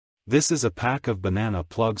This is a pack of banana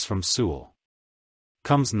plugs from Sewell.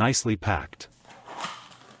 Comes nicely packed.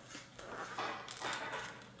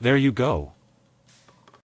 There you go.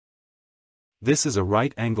 This is a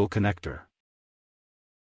right angle connector.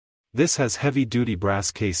 This has heavy-duty brass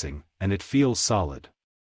casing, and it feels solid.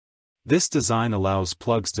 This design allows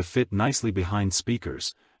plugs to fit nicely behind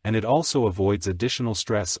speakers, and it also avoids additional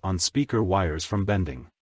stress on speaker wires from bending.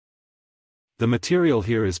 The material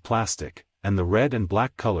here is plastic, and the red and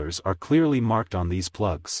black colors are clearly marked on these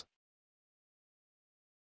plugs.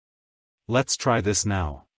 Let's try this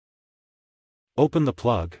now. Open the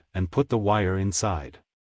plug, and put the wire inside.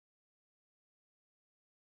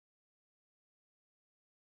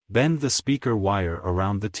 Bend the speaker wire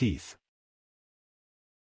around the teeth.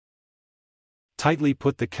 Tightly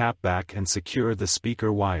put the cap back and secure the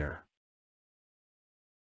speaker wire.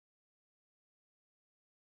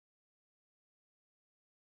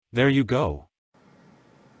 There you go.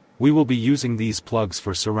 We will be using these plugs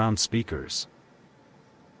for surround speakers.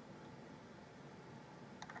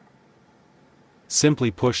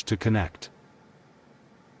 Simply push to connect.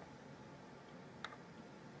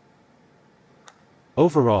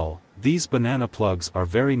 Overall, these banana plugs are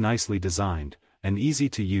very nicely designed, and easy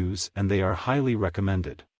to use, and they are highly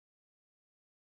recommended.